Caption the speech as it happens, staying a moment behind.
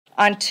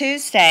On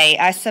Tuesday,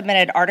 I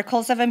submitted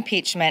articles of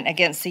impeachment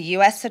against the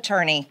U.S.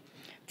 Attorney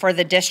for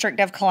the District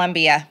of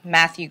Columbia,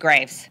 Matthew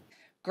Graves.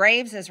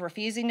 Graves is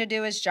refusing to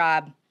do his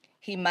job.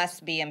 He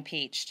must be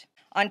impeached.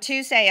 On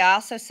Tuesday, I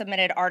also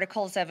submitted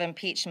articles of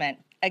impeachment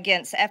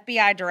against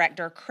FBI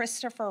Director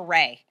Christopher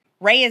Wray.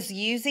 Wray is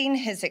using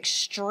his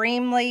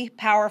extremely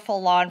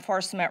powerful law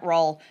enforcement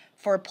role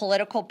for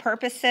political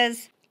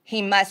purposes.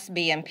 He must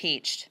be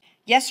impeached.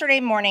 Yesterday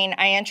morning,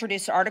 I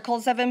introduced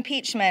articles of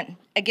impeachment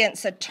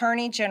against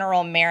Attorney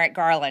General Merrick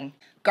Garland.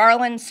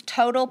 Garland's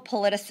total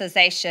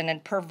politicization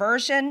and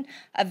perversion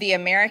of the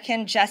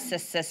American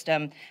justice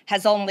system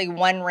has only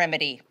one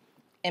remedy: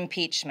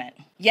 impeachment.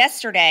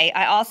 Yesterday,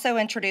 I also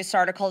introduced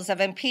articles of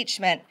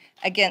impeachment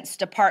against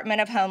Department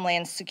of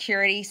Homeland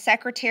Security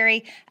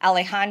Secretary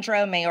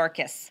Alejandro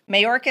Mayorkas.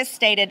 Mayorkas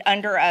stated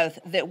under oath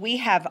that we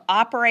have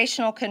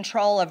operational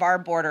control of our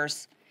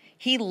borders.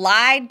 He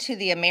lied to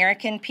the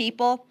American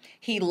people,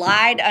 he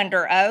lied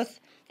under oath,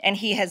 and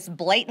he has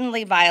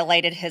blatantly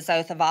violated his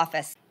oath of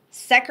office.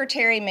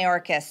 Secretary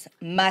Mayorkas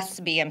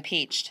must be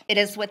impeached. It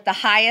is with the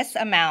highest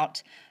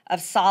amount of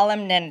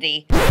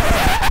solemnity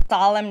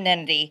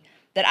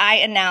that I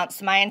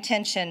announce my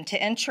intention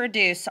to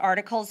introduce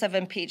articles of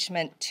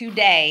impeachment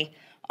today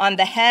on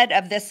the head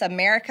of this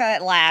America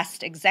at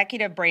Last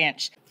executive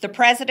branch, the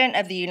President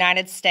of the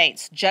United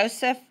States,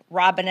 Joseph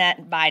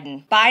Robinette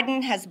Biden.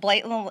 Biden has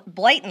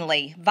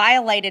blatantly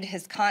violated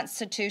his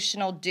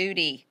constitutional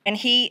duty, and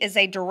he is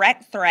a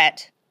direct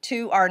threat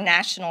to our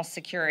national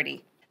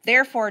security.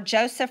 Therefore,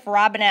 Joseph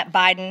Robinette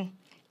Biden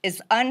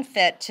is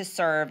unfit to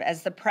serve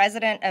as the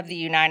President of the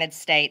United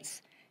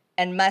States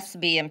and must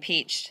be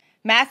impeached.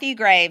 Matthew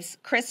Graves,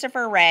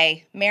 Christopher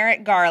Wray,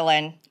 Merrick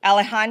Garland,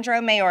 Alejandro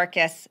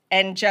Mayorkas,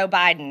 and Joe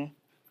Biden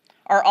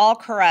are all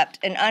corrupt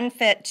and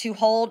unfit to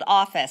hold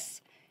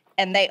office,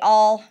 and they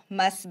all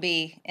must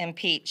be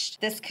impeached.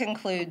 This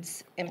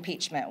concludes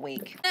Impeachment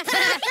Week.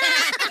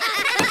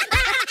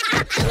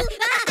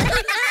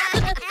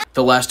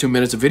 The last 2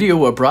 minutes of video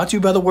were brought to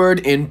you by the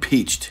word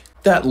impeached.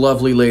 That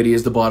lovely lady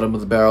is the bottom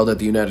of the barrel that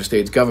the United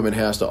States government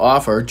has to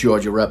offer.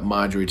 Georgia Rep.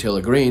 Marjorie Taylor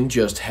Greene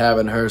just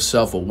having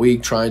herself a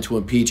week trying to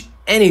impeach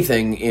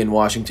anything in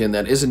Washington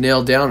that isn't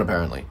nailed down,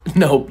 apparently.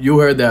 Nope, you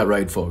heard that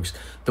right, folks.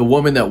 The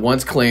woman that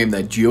once claimed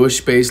that Jewish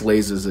space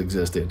lasers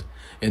existed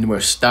and were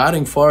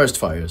starting forest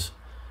fires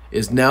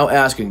is now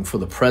asking for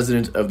the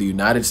President of the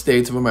United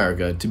States of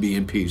America to be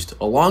impeached,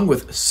 along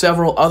with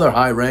several other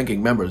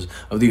high-ranking members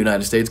of the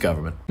United States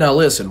government. Now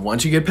listen,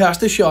 once you get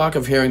past the shock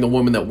of hearing the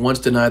woman that once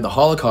denied the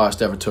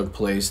Holocaust ever took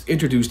place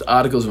introduced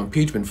articles of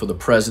impeachment for the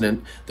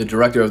President, the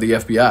Director of the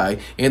FBI,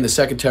 and the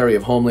Secretary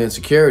of Homeland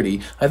Security,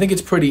 I think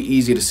it's pretty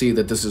easy to see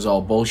that this is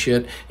all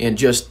bullshit and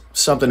just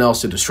something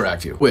else to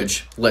distract you,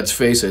 which, let's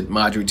face it,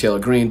 Marjorie Taylor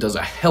Greene does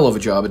a hell of a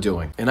job of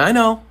doing. And I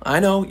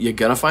know, you're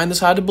gonna find this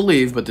hard to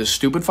believe, but this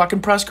stupid fucking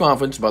press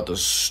conference about the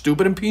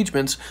stupid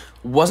impeachments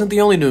wasn't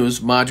the only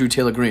news Marjorie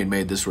Taylor Greene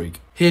made this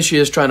week. Here she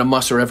is trying to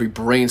muster every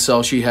brain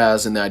cell she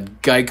has in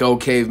that Geico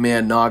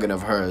caveman noggin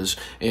of hers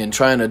and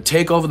trying to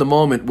take over the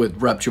moment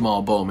with Rep.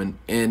 Jamal Bowman,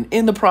 and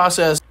in the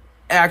process,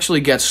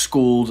 actually gets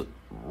schooled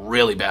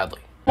really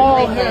badly.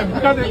 Call him. We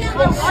gotta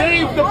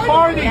save the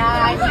party.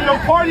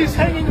 The party's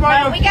hanging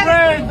by a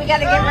thread. We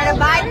gotta get rid of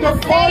Biden.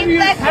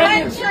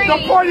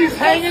 The party's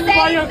hanging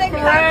by a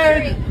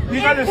thread.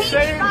 You gotta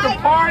save the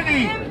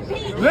party.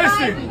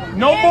 Listen,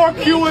 no more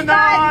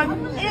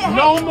QAnon.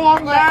 No more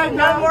MAGA.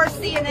 No more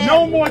CNN.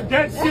 No more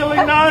debt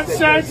ceiling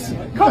nonsense.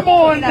 Come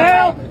on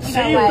now.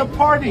 Save the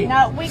party.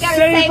 No, we gotta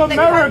save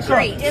America.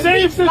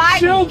 Save the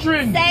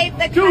children. Save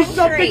the Do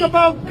something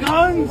about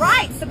guns.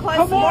 Right, so close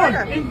the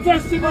border.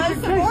 Invest in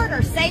education. Close the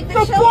border. Save the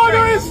children.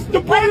 The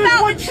border is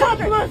what Trump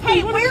left.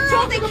 Hey, where are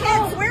all the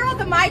kids? Where are all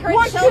the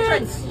migrant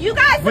children? You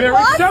guys have We're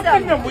lost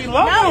accepting them. them. We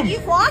love them. No,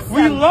 you've lost them.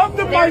 We love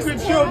the There's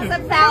migrant children.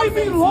 Tens of What do you thousands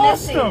mean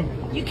lost missing. them?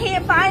 You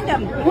can't find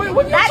them. What are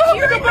you That's talking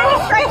your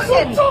about? administration.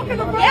 What are you talking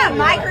about? Yeah,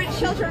 migrant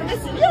children are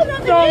missing. You don't know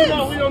the news.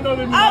 No, we don't know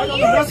the news. Oh,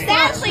 you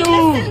sadly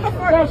listened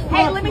before.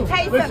 Hey, let me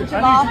tell you something,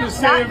 Jamal.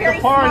 Not very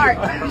smart.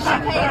 You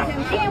should pay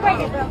attention. She ain't worth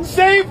it, bro.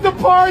 Save the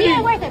party. She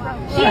ain't worth it, bro.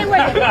 She ain't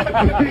worth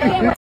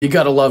it. You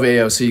gotta love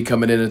AOC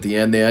coming in at the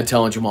end there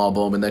telling Jamal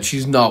Bowman that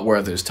she's not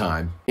worth his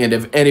time. And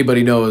if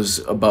anybody knows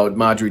about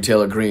Marjorie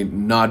Taylor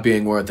Greene not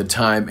being worth the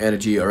time,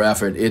 energy, or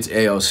effort, it's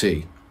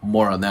AOC.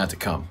 More on that to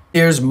come.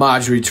 Here's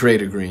Marjorie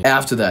Taylor Greene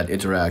after that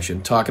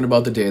interaction talking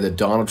about the day that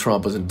Donald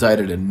Trump was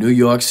indicted in New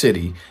York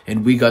City,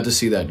 and we got to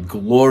see that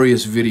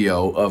glorious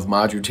video of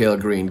Marjorie Taylor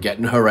Greene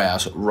getting her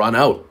ass run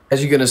out.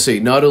 As you're gonna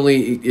see, not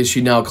only is she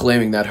now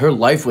claiming that her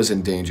life was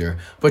in danger,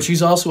 but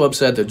she's also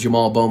upset that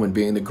Jamal Bowman,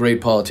 being the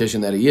great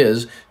politician that he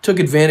is, took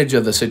advantage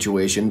of the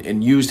situation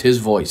and used his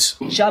voice.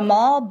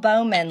 Jamal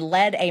Bowman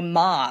led a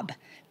mob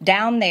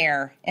down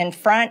there in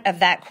front of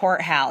that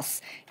courthouse,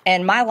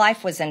 and my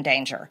life was in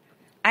danger.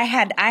 I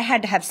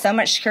had to have so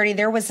much security.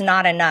 There was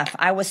not enough.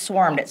 I was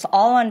swarmed. It's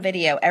all on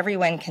video.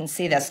 Everyone can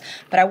see this.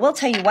 But I will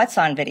tell you what's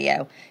on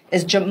video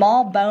is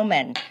Jamal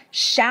Bowman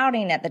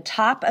shouting at the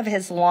top of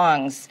his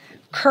lungs,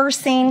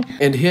 cursing.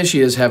 And here she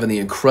is having the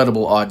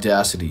incredible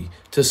audacity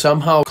to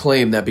somehow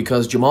claim that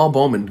because Jamal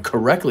Bowman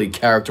correctly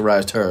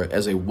characterized her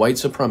as a white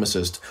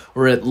supremacist,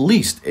 or at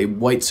least a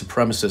white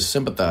supremacist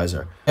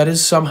sympathizer, that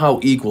is somehow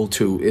equal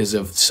to as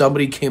if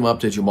somebody came up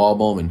to Jamal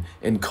Bowman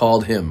and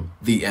called him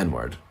the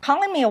N-word.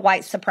 Calling me a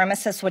white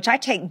supremacist, which I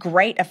take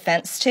great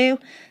offense to,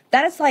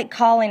 that is like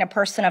calling a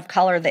person of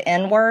color the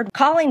N-word.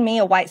 Calling me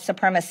a white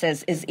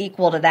supremacist is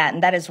equal to that,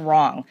 and that is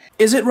wrong.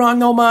 Is it wrong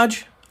though,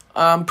 Marge?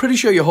 I'm pretty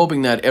sure you're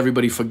hoping that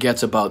everybody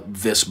forgets about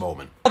this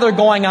moment. They're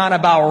going on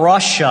about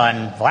Russia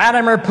and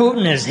Vladimir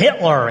Putin is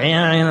Hitler,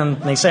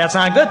 and they say that's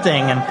not a good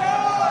thing.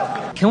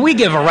 And can we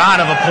give a round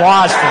of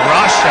applause for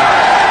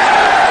Russia?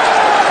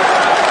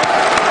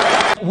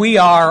 We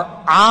are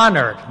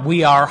honored,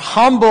 we are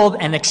humbled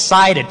and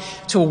excited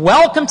to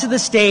welcome to the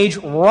stage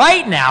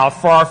right now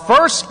for our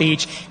first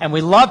speech, and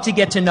we love to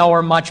get to know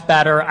her much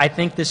better. I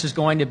think this is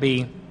going to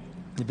be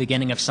the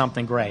beginning of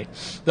something great.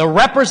 The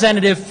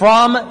representative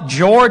from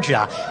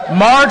Georgia,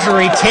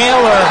 Marjorie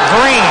Taylor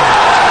Greene.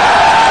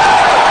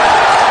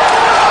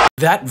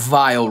 That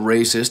vile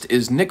racist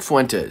is Nick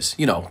Fuentes,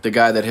 you know, the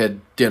guy that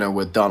had dinner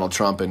with Donald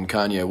Trump and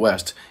Kanye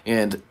West.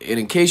 And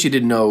in case you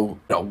didn't know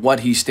what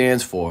he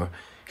stands for,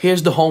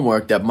 here's the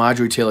homework that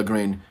Marjorie Taylor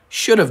Greene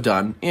should have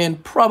done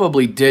and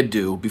probably did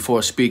do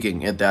before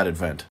speaking at that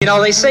event. You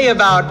know, they say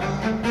about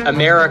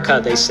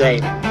America, they say,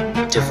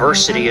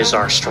 diversity is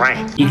our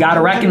strength. You got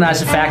to recognize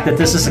the fact that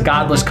this is a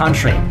godless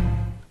country.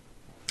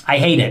 I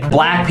hate it.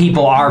 Black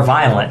people are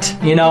violent.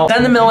 You know,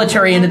 send the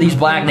military into these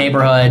black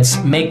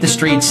neighborhoods, make the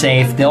streets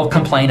safe. They'll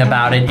complain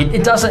about it.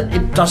 It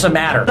doesn't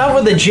matter. Not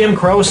with the Jim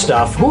Crow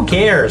stuff. Who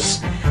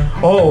cares?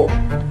 Oh,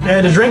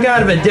 to drink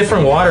out of a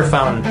different water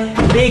fountain.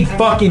 Big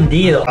fucking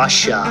deal.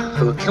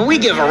 Russia. Can we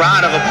give a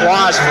round of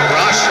applause for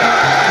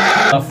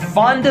Russia? The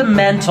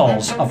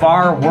fundamentals of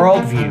our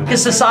worldview. A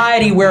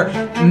society where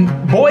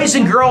boys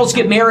and girls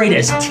get married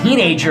as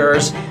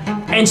teenagers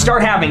and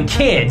start having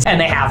kids, and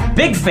they have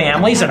big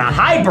families and a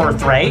high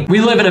birth rate.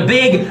 We live in a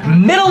big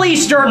Middle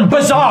Eastern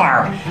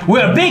bazaar.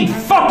 We're a big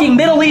fucking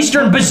Middle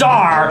Eastern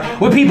bazaar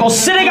with people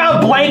sitting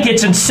on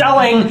blankets and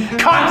selling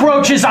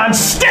cockroaches on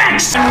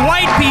sticks. And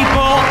white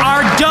people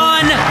are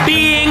done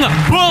being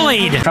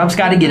bullied. Trump's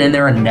got to get in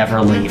there and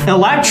never leave.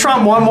 Elect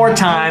Trump one more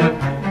time,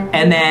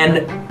 and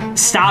then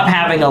stop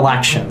having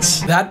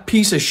elections. That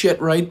piece of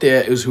shit right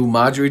there is who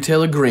Marjorie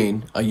Taylor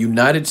Greene, a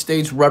United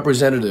States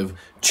representative,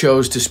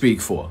 chose to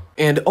speak for.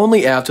 And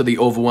only after the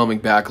overwhelming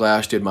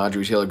backlash did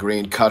Marjorie Taylor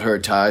Greene cut her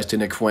ties to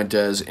Nick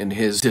Fuentes and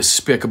his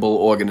despicable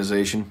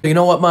organization. You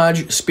know what,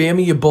 Marge? Spare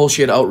me your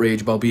bullshit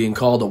outrage about being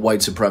called a white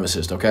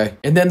supremacist, okay?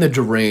 And then the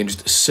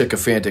deranged,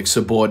 sycophantic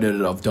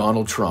subordinate of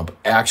Donald Trump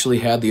actually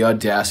had the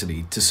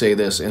audacity to say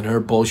this in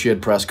her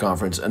bullshit press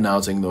conference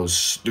announcing those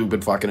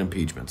stupid fucking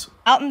impeachments.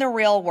 Out in the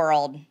real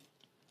world,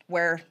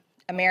 where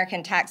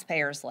American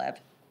taxpayers live,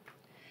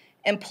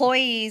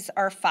 employees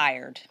are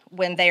fired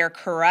when they are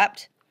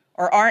corrupt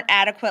or aren't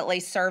adequately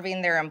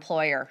serving their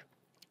employer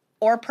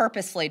or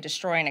purposely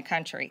destroying a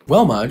country.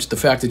 Well, Marge, the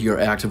fact that you're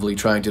actively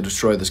trying to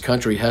destroy this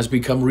country has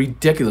become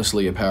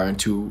ridiculously apparent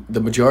to the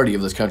majority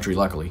of this country,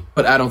 luckily.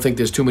 But I don't think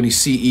there's too many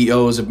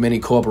CEOs of many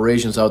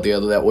corporations out there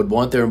that would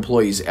want their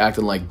employees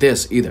acting like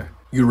this either.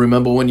 You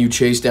remember when you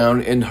chased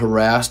down and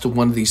harassed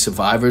one of the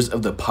survivors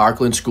of the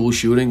Parkland school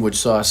shooting, which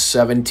saw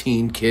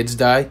 17 kids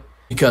die?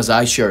 Because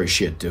I sure as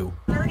shit do.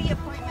 30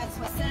 appointments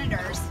with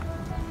senators.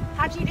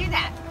 How'd you do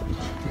that?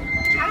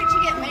 How did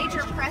you get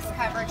major press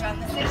coverage on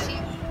this issue?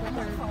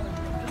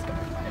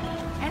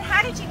 And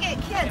how did you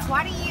get kids?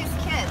 Why do you use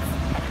kids?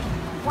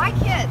 Why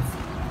kids?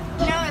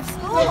 You know,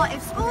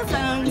 if school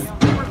zones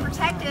were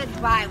protected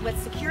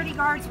with security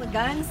guards with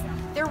guns,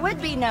 there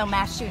would be no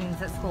mass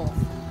shootings at schools.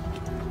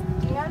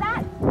 Do you know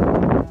that?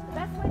 The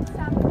best way to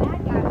stop a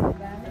bad guy with a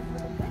gun is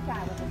with a good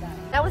guy with a gun.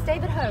 That was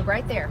David Hogue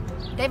right there.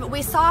 David,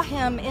 we saw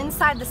him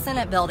inside the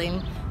Senate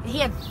building. He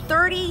had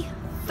 30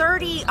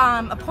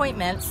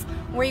 appointments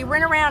where he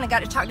ran around and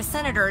got to talk to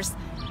senators.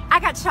 I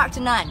got to talk to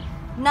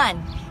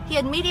none. He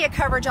had media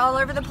coverage all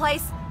over the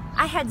place.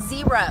 I had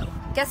zero.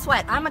 Guess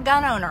what? I'm a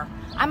gun owner.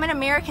 I'm an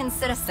American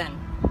citizen.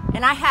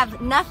 And I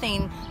have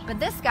nothing, but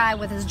this guy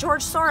with his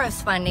George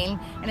Soros funding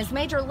and his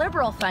major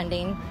liberal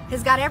funding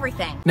has got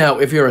everything. Now,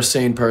 if you're a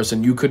sane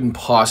person, you couldn't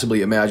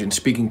possibly imagine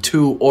speaking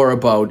to or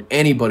about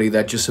anybody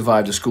that just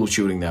survived a school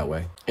shooting that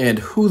way. And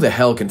who the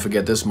hell can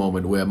forget this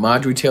moment where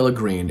Marjorie Taylor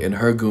Greene and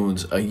her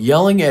goons are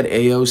yelling at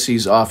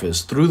AOC's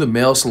office through the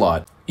mail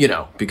slot, you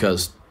know,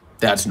 because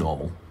that's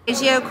normal.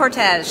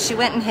 Ocasio-Cortez, she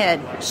went and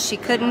hid. She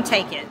couldn't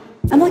take it.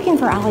 I'm looking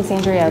for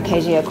Alexandria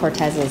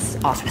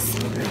Ocasio-Cortez's office.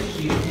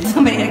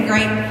 Somebody had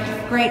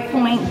a great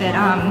point that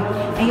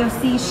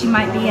AOC, she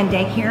might be in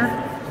daycare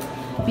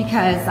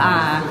because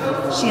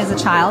she has a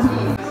child.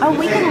 Oh,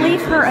 we can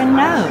leave her a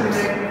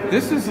note.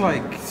 This is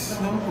like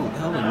so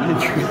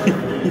elementary.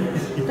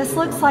 This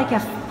looks like a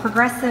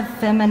progressive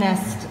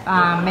feminist,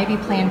 maybe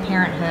Planned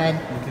Parenthood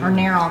or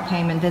NARAL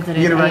came and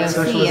visited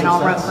AOC and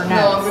all wrote her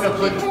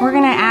notes. We're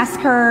going to ask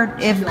her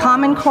if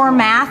Common Core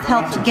math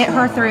helped get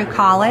her through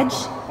college.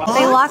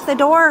 They locked the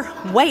door.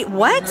 Wait,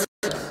 what?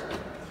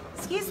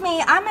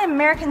 me. I'm an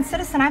American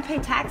citizen. I pay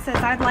taxes.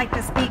 I'd like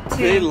to speak to.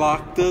 They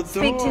locked the door.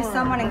 Speak to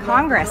someone in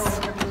Congress.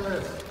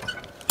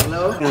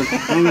 Hello?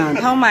 Hang on.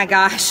 Oh my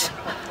gosh.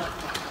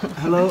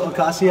 Hello,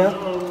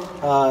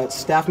 Acacia.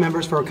 Staff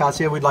members for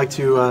Acacia, we'd like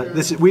to,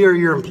 we are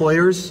your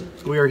employers.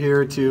 We are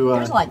here to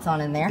There's lights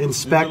on in there.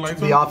 inspect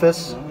the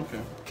office.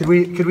 Could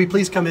we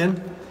please come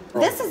in?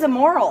 This is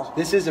immoral.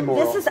 This is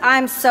immoral.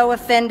 I'm so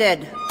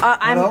offended.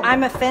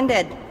 I'm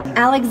offended.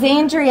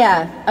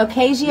 Alexandria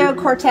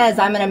Ocasio-Cortez,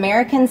 I'm an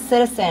American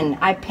citizen.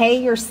 I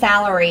pay your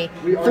salary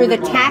through the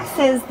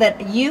taxes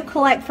that you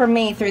collect from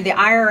me through the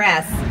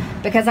IRS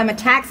because I'm a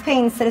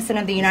tax-paying citizen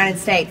of the United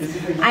States.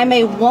 I'm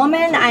a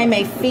woman, I'm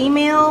a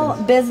female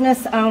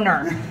business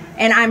owner,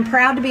 and I'm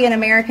proud to be an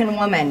American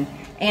woman.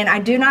 And I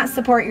do not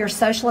support your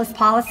socialist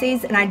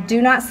policies, and I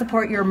do not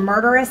support your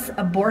murderous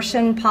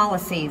abortion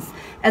policies.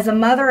 As a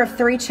mother of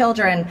 3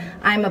 children,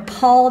 I'm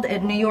appalled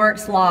at New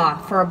York's law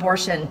for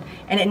abortion,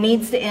 and it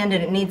needs to end,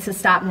 and it needs to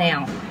stop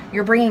now.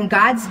 You're bringing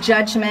God's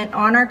judgment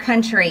on our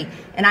country,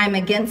 and I'm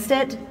against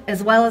it,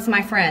 as well as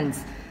my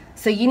friends.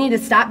 So you need to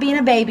stop being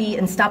a baby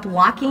and stop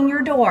locking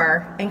your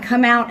door and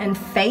come out and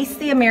face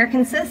the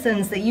American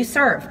citizens that you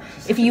serve.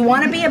 If you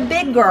want to be a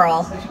big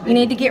girl, you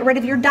need to get rid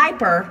of your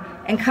diaper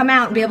and come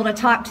out and be able to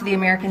talk to the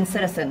American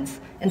citizens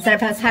instead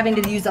of us having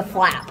to use a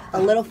flap,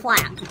 a little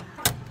flap.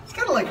 It's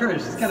kind of like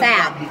hers. It's kind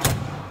Sad. of flappy.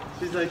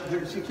 She's like,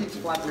 she keeps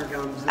flapping her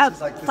gums. Oh,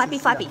 flappy,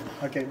 flappy.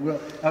 Okay, well,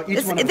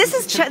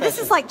 This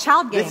is like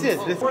child games. This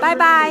is. Bye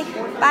bye,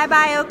 bye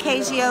bye,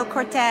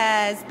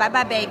 Ocasio-Cortez. Bye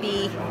bye,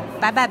 baby.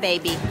 Bye bye,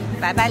 baby.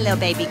 Bye bye, little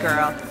baby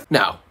girl.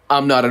 Now,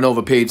 I'm not an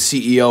overpaid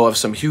CEO of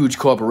some huge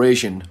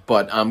corporation,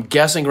 but I'm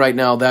guessing right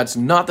now that's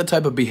not the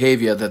type of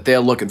behavior that they're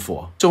looking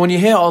for. So when you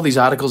hear all these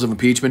articles of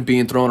impeachment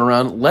being thrown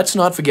around, let's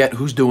not forget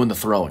who's doing the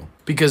throwing.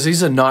 Because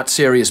these are not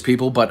serious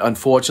people, but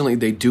unfortunately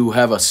they do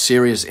have a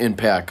serious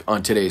impact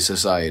on today's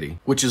society.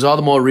 Which is all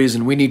the more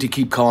reason we need to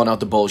keep calling out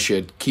the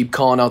bullshit, keep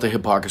calling out the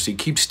hypocrisy,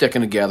 keep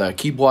sticking together,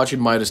 keep watching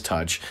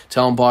MeidasTouch,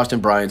 tell them Boston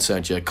Brian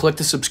sent you, click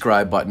the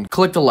subscribe button,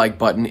 click the like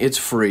button, it's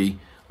free.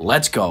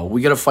 Let's go.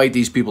 We gotta fight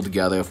these people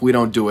together. If we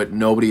don't do it,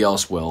 nobody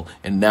else will.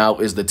 And now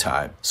is the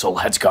time. So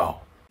let's go.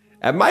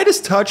 At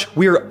MeidasTouch,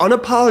 we are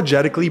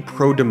unapologetically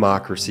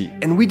pro-democracy,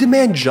 and we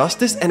demand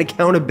justice and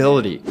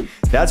accountability.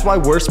 That's why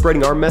we're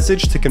spreading our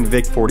message to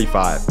Convict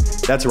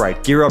 45. That's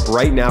right, gear up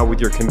right now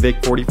with your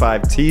Convict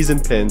 45 tees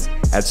and pins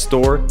at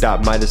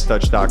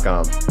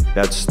store.meidastouch.com.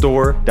 That's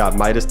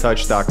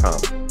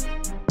store.meidastouch.com.